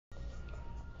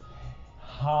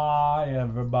Hi,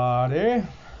 everybody.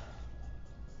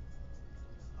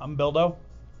 I'm Bildo.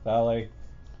 Thali.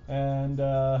 And,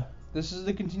 This is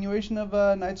the continuation of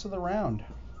Knights of the Round.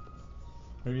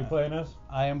 who are you playing as?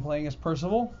 I am playing as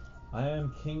Percival, I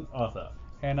am King Arthur.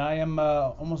 and I am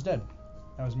almost dead.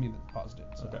 That was me that paused it.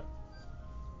 So. Okay.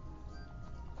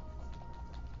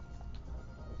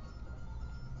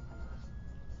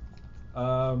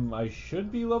 I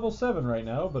should be level 7 right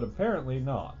now, but apparently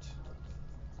not.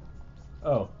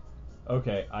 Oh.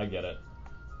 Okay, I get it.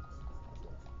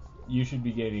 You should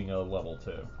be gaining a level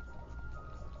 2.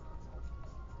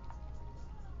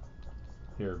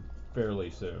 Here, fairly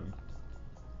soon.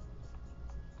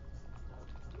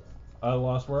 I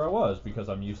lost where I was because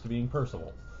I'm used to being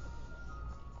Percival.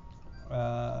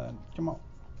 Come on.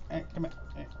 Come on.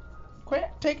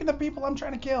 Quit taking the people I'm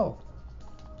trying to kill.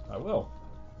 I will.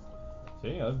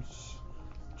 See, I'm just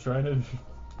trying to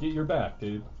get your back,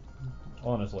 dude.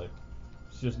 Honestly.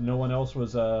 It's just no one else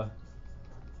was, Wow,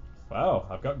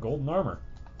 I've got golden armor.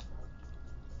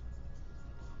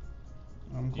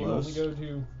 I'm Do you close. only go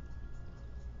to...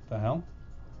 The hell?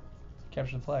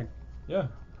 Capture the flag. Yeah.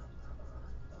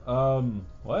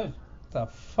 What? The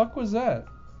fuck was that?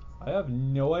 I have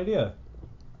no idea.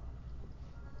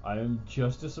 I am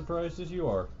just as surprised as you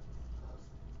are.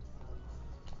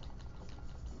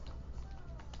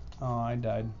 Oh, I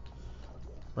died.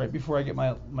 Right before I get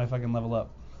my fucking level up.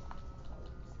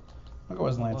 Look, it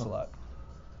was Lancelot.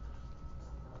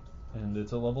 And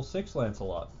it's a level 6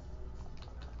 Lancelot.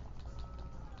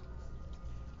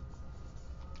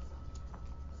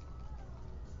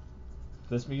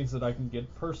 This means that I can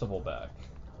get Percival back.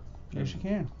 Yes, you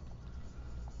can.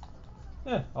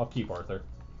 I'll keep Arthur.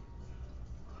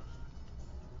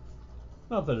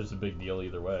 Not that it's a big deal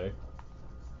either way.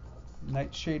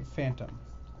 Nightshade Phantom.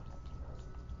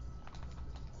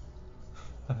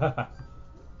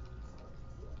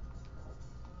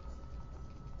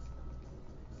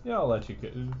 Yeah, I'll let you...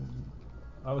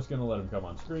 I was gonna let him come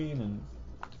on screen and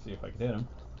see if I could hit him.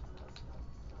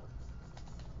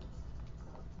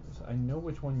 I know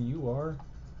which one you are.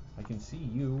 I can see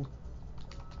you.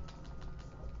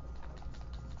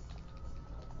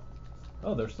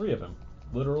 Oh, there's 3 of him.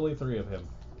 Literally 3 of him.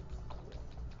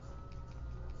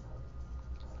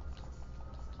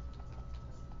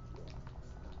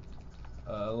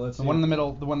 Let's see. The one in the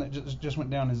middle, the one that just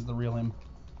went down, is the real him.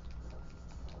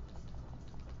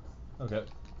 Okay.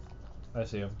 I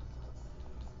see him.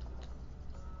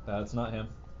 That's not him.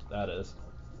 That is.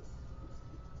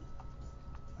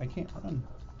 I can't run.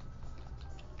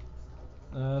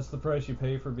 That's the price you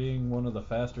pay for being one of the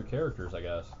faster characters, I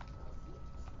guess.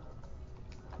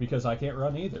 Because I can't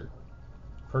run either.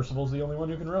 Percival's the only one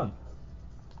who can run.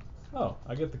 Oh,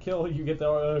 I get the kill, you get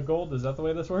the gold. Is that the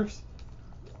way this works?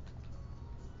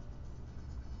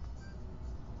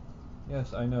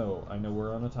 Yes, I know. I know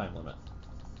we're on a time limit.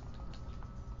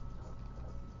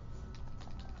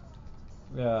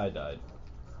 Yeah, I died.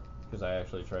 Because I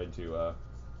actually tried to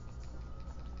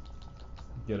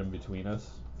get him between us.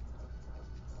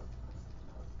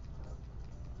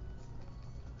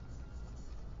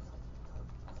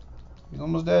 He's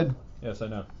almost dead. Yes, I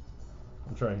know.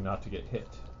 I'm trying not to get hit.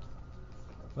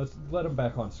 Let's let him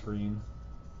back on screen.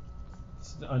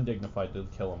 It's undignified to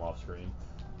kill him off screen.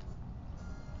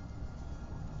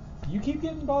 You keep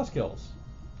getting boss kills.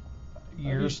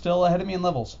 You're still ahead of me in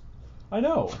levels. I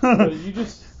know, but you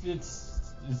just,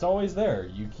 it's always there.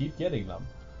 You keep getting them.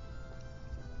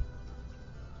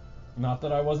 Not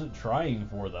that I wasn't trying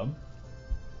for them.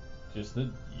 Just that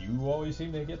you always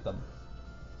seem to get them.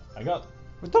 What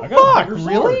the I got a fuck? bigger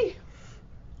Really? sword.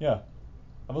 Yeah.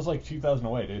 I was like 2,000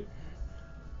 away, dude.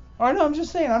 Oh, no, I'm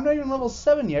just saying, I'm not even level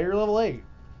 7 yet. You're level 8.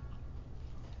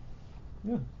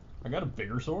 Yeah. I got a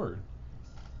bigger sword.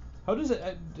 How does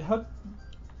it... How...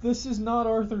 This is not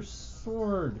Arthur's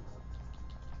sword.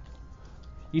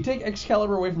 You take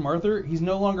Excalibur away from Arthur, he's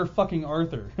no longer fucking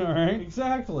Arthur, alright?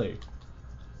 Exactly.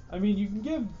 I mean, you can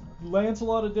give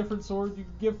Lancelot a different sword, you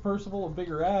can give Percival a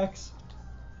bigger axe,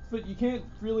 but you can't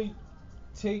really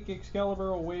take Excalibur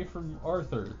away from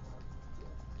Arthur.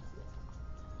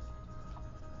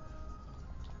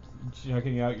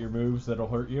 Checking out your moves that'll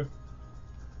hurt you.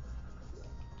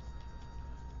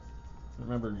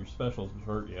 Remember, your specials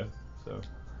hurt you, so...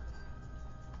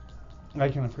 I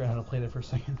kind of forgot how to play that for a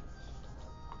second.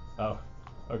 Oh,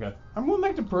 okay. I'm going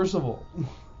back to Percival.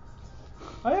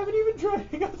 I haven't even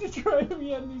got to try him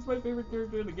yet, and he's my favorite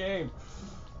character in the game.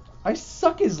 I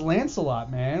suck as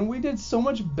Lancelot, man. We did so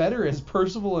much better as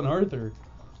Percival and Arthur.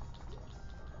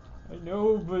 I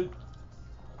know, but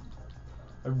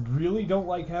I really don't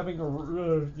like having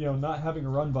a, not having a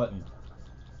run button.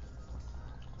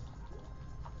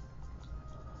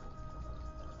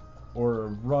 or a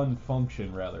run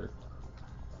function rather.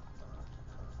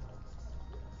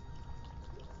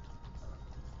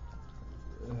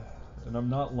 And I'm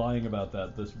not lying about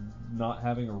that. This not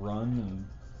having a run and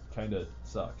kind of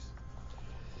sucks.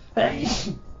 Bless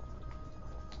me.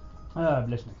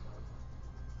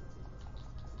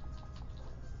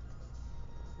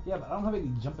 Yeah, but I don't have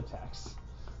any jump attacks.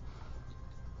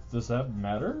 Does that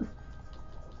matter?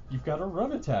 You've got a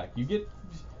run attack.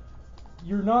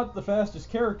 You're not the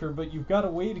fastest character, but you've got a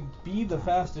way to be the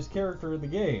fastest character in the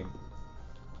game.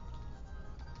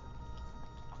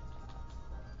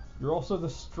 You're also the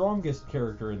strongest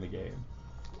character in the game.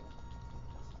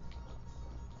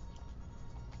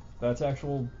 That's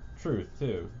actual truth,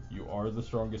 too. You are the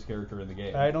strongest character in the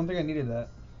game. I don't think I needed that.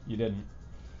 You didn't.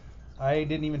 I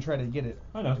didn't even try to get it.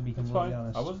 I know. To be It's completely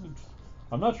fine. honest.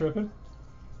 I'm not tripping.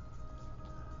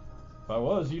 If I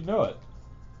was, you'd know it.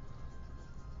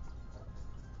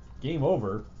 Game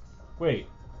over. Wait.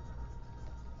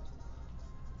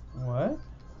 What?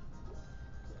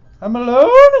 I'm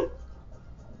alone?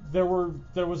 There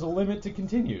was a limit to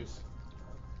continues.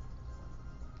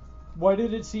 Why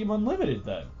did it seem unlimited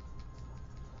then?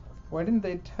 Why didn't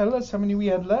they tell us how many we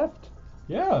had left?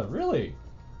 Yeah, really.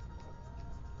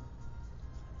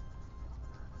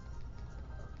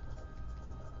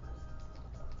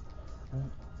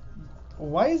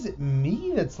 Why is it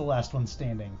me that's the last one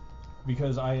standing?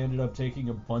 Because I ended up taking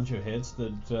a bunch of hits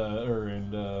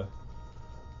and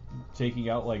taking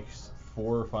out like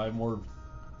 4 or 5 more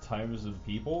times of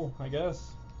people, I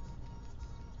guess.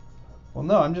 Well,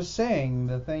 no, I'm just saying,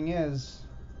 the thing is,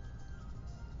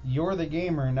 you're the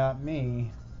gamer, not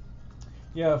me.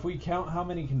 Yeah, if we count how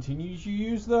many continues you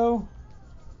use, though,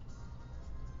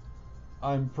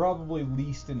 I'm probably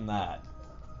least in that.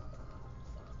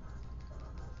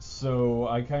 So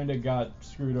I kind of got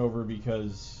screwed over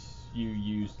because you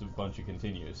used a bunch of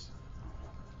continues.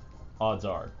 Odds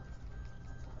are.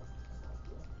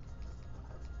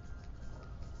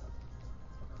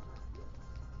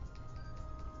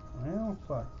 Well,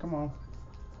 fuck, come on.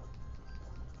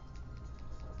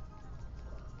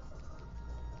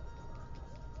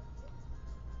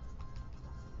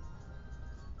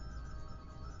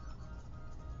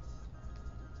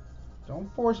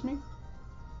 Don't force me.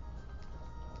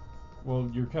 Well,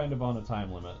 you're kind of on a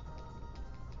time limit.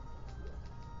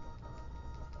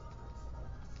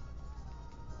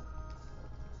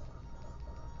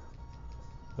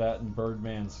 That and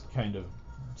Birdman's kind of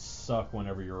suck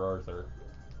whenever you're Arthur.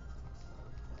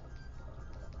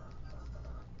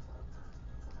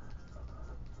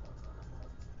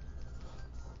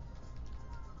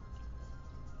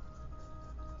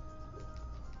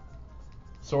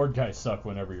 Sword guys suck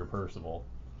whenever you're Percival.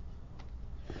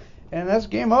 And that's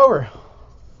game over.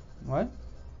 What?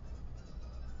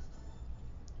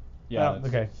 Yeah, Oh,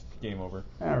 okay. It's game over.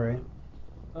 Alright.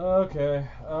 Okay,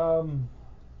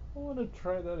 I want to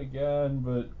try that again,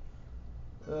 but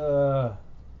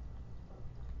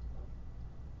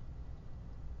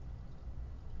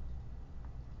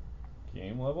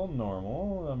game level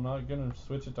normal. I'm not gonna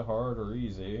switch it to hard or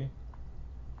easy.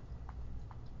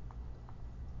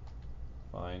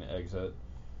 Fine, exit.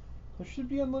 There should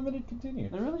be unlimited continue.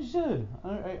 They really should.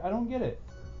 I don't get it.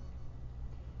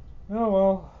 Oh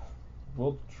well,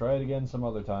 we'll try it again some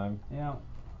other time. Yeah.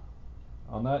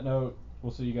 On that note,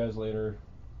 we'll see you guys later.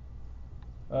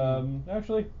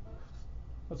 Actually,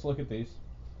 let's look at these.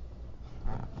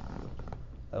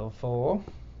 Level 4.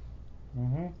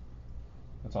 Mm-hmm.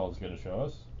 That's all it's going to show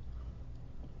us.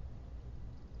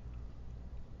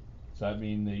 Does that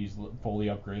mean that he's fully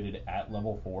upgraded at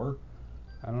level 4?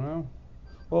 I don't know.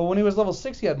 Well, when he was level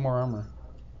 6, he had more armor.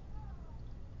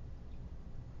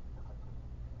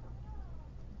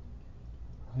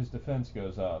 His defense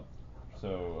goes up,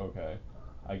 so okay,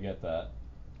 I get that.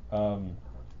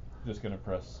 Just gonna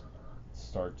press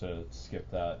start to skip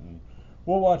that, and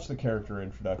we'll watch the character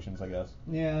introductions, I guess.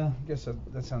 Yeah, I guess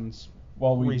that sounds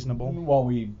Reasonable. reasonable. While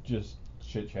we just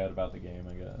chit chat about the game,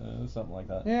 I guess, something like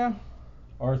that. Yeah.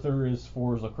 Arthur is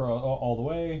 4s across all the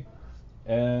way,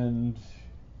 and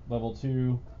level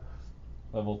 2,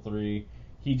 level 3.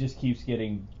 He just keeps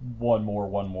getting one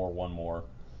more.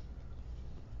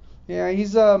 Yeah,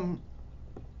 he's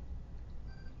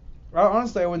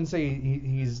honestly, I wouldn't say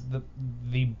he's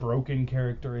the broken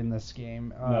character in this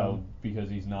game. No, because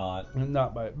he's not.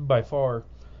 Not by far.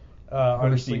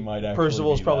 Honestly, might actually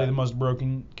Percival's be probably that. the most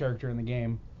broken character in the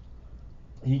game.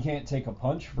 He can't take a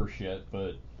punch for shit,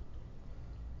 but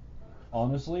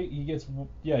honestly, he gets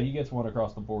one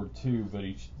across the board too. But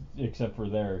except for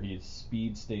there, his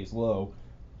speed stays low.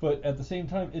 But at the same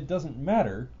time, it doesn't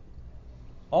matter,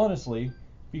 honestly,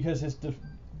 because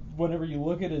whenever you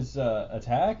look at his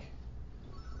attack,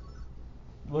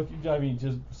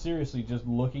 just seriously, just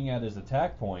looking at his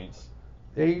attack points.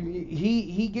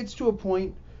 He gets to a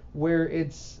point where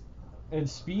and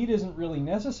speed isn't really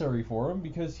necessary for him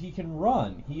because he can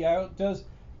run. He outdoes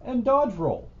and dodge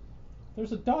roll.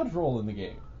 There's a dodge roll in the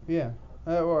game. Yeah.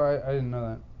 Well, I didn't know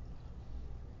that.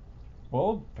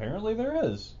 Well, apparently there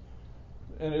is.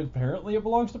 And apparently it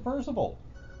belongs to Percival.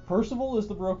 Percival is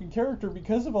the broken character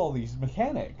because of all these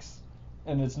mechanics.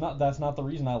 And that's not the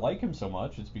reason I like him so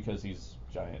much. It's because he's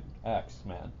giant axe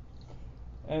man.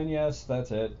 And yes,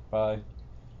 that's it. Bye.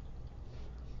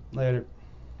 Later.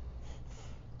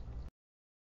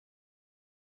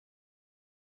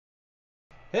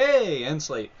 Hey,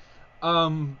 Enslate.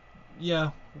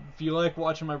 Yeah, if you like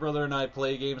watching my brother and I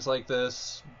play games like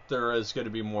this, there is going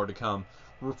to be more to come.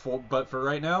 But for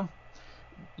right now,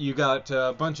 you got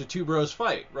a bunch of two bros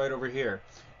fight right over here.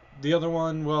 The other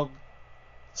one, well,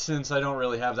 since I don't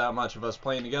really have that much of us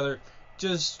playing together,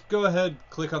 just go ahead,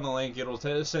 click on the link. It'll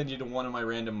send you to one of my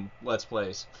random Let's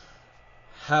Plays.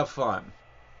 Have fun.